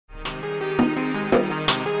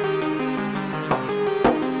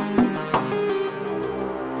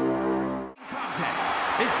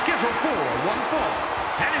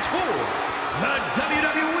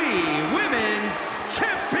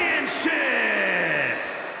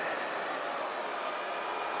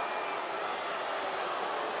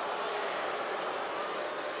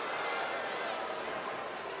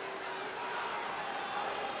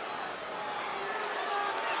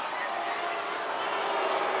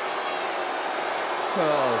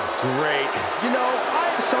Oh, great. You know,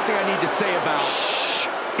 I have something I need to say about... Shh,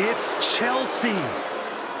 it's Chelsea.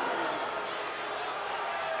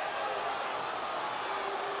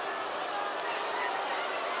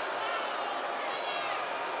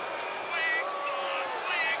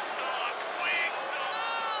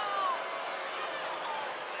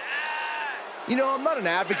 You know, I'm not an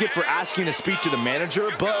advocate for asking to speak to the manager,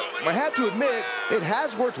 but I have to admit, it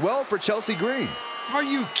has worked well for Chelsea Green. Are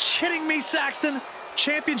you kidding me, Saxton?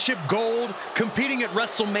 Championship gold, competing at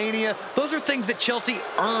WrestleMania, those are things that Chelsea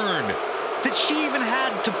earned. That she even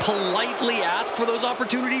had to politely ask for those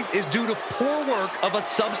opportunities is due to poor work of a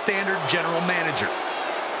substandard general manager.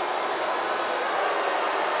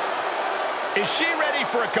 Is she ready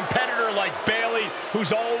for a competitor like Bayley,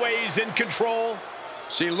 who's always in control?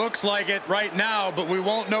 She looks like it right now, but we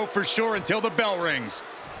won't know for sure until the bell rings.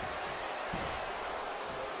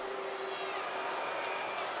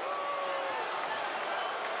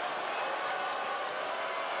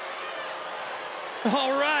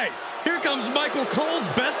 All right, here comes Michael Cole's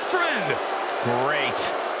best friend.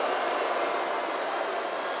 Great.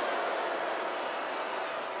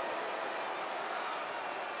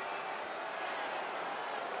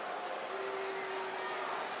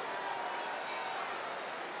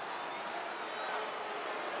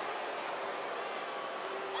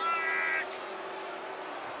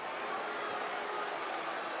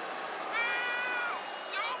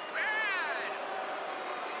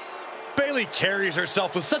 Bayley carries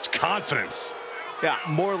herself with such confidence. Yeah,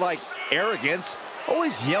 more like arrogance,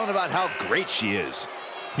 always yelling about how great she is.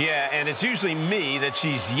 Yeah, and it's usually me that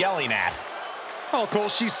she's yelling at. Oh, Cole,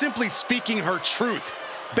 she's simply speaking her truth.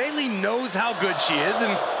 Bayley knows how good she is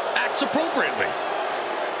and acts appropriately.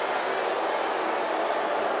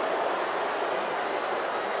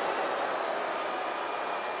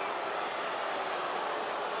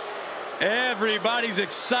 Everybody's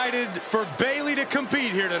excited for Bayley to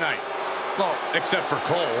compete here tonight. Well, except for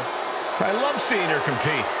Cole. I love seeing her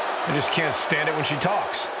compete. I just can't stand it when she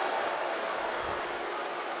talks.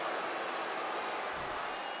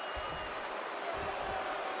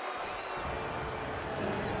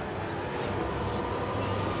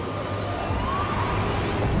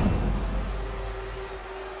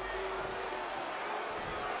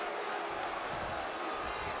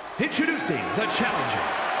 Introducing the challenger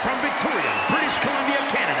from Victoria, British Columbia,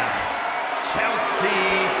 Canada, Chelsea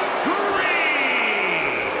Green.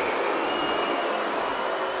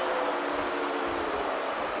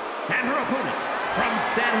 And her opponent from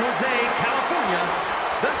San Jose, California,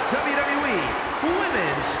 the WWE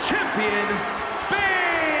Women's Champion,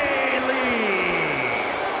 Bayley.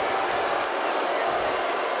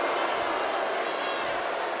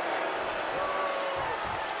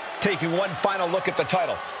 Taking one final look at the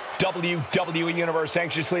title. WWE Universe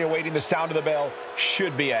anxiously awaiting the sound of the bell.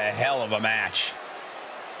 Should be a hell of a match.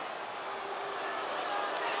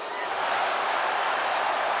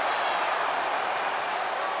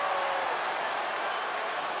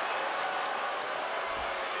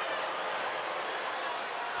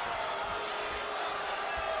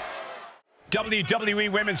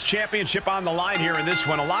 WWE Women's Championship on the line here in this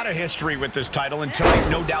one. A lot of history with this title, and tonight,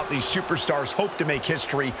 no doubt these superstars hope to make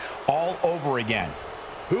history all over again.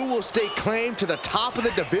 Who will stake claim to the top of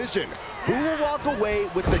the division? Who will walk away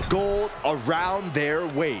with the gold around their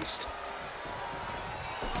waist?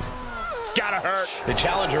 Gotta hurt. The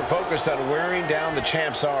challenger focused on wearing down the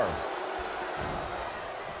champ's arm.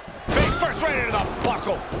 Face first right into the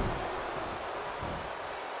buckle.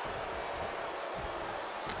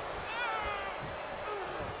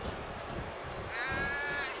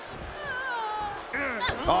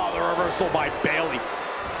 Oh, the reversal by Bayley.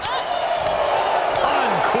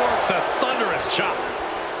 Uncorks a thunderous chop.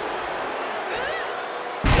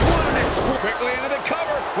 Quickly into the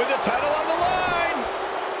cover with the title on the line.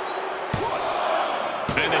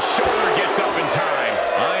 And the shoulder gets up in time.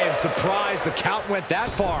 I am surprised the count went that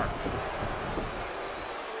far.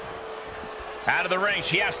 Out of the ring,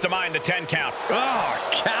 she has to mind the 10 count. Oh,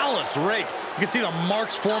 callous rake. You can see the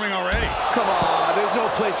marks forming already. Come on, there's no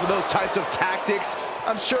place for those types of tactics.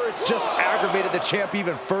 I'm sure it's just aggravated the champ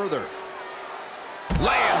even further.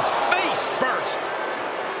 Lands face first.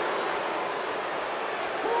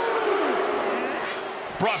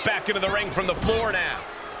 Brought back into the ring from the floor now.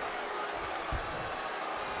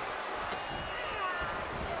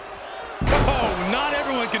 Oh, not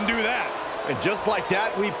everyone can do that. And just like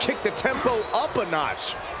that, we've kicked the tempo up a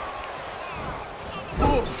notch.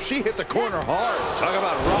 Ooh, she hit the corner hard. Talk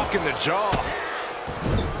about rocking the jaw.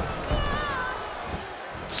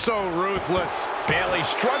 So ruthless. Bayley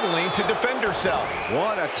struggling to defend herself.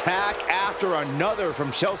 One attack after another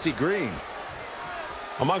from Chelsea Green.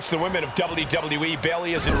 Amongst the women of WWE,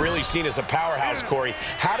 Bayley isn't really seen as a powerhouse, Corey.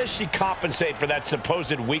 How does she compensate for that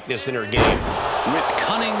supposed weakness in her game? With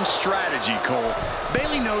cunning strategy, Cole.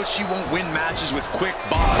 Bayley knows she won't win matches with quick,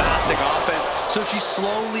 bombastic offense, so she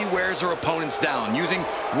slowly wears her opponents down. Using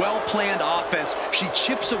well-planned offense, she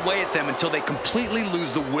chips away at them until they completely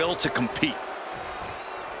lose the will to compete.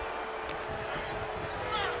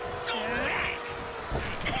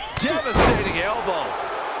 Devastating elbow.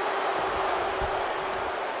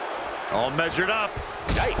 All measured up.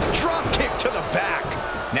 Nice drop kick to the back.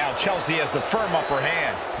 Now Chelsea has the firm upper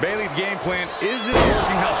hand. Bayley's game plan isn't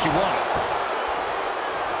working how she wanted.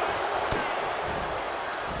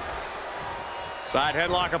 Side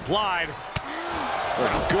headlock applied.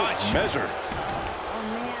 Oh, good measure.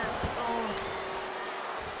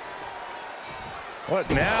 What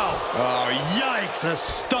now? Oh, yikes. A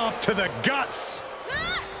stomp to the guts.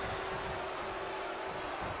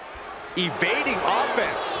 Evading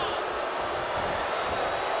offense.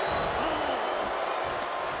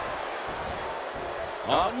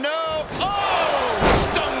 Oh, no. Oh,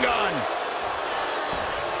 stun gun.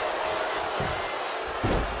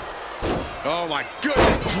 Oh, my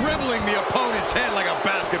goodness. Dribbling the opponent's head like a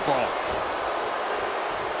basketball.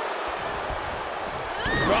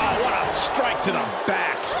 Oh, what a strike to the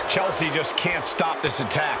back. Chelsea just can't stop this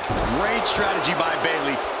attack. Great strategy by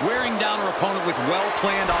Bayley, wearing down her opponent with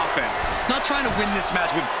well-planned offense. Not trying to win this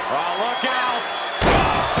match with... Oh, look out.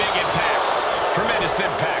 Oh, big impact. Tremendous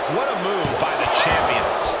impact. What a move by the champion.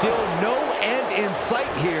 Still no end in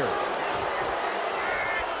sight here.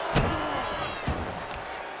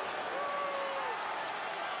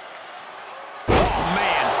 Oh,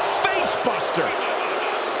 man. Face buster.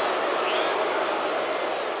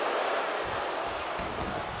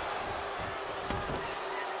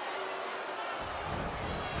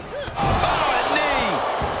 Oh, a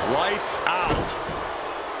knee. Lights out.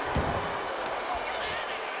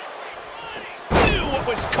 Knew what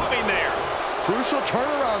was coming there. Crucial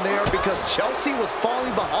turnaround there because Chelsea was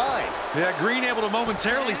falling behind. Yeah, Green able to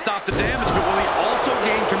momentarily stop the damage, but will he also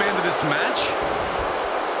gain command of this match?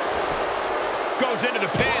 Goes into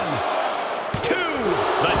the pin. 2.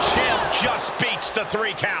 The champ just beats the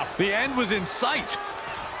 3 count. The end was in sight.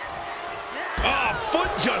 Oh,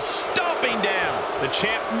 foot just stomping down. The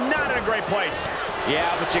champ not in a great place.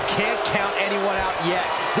 Yeah, but you can't count anyone out yet.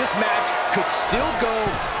 This match could still go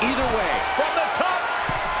either way. From the top.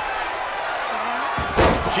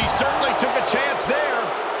 She certainly took a chance there.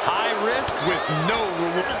 High risk with no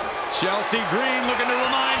reward. Chelsea Green looking to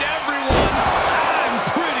remind everyone, I'm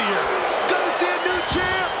prettier. Gonna see a new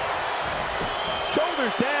champ.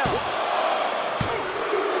 Shoulders down.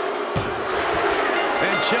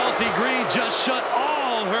 And Chelsea Green just shut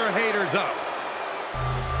all her haters up.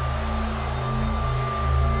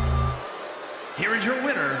 Here is your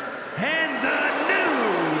winner, and the new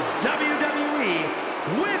WWE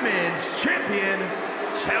Women's Champion,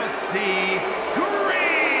 Chelsea Green.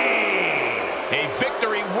 A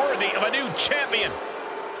victory worthy of a new champion.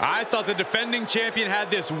 I thought the defending champion had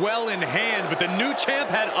this well in hand, but the new champ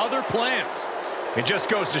had other plans. It just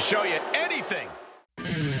goes to show you anything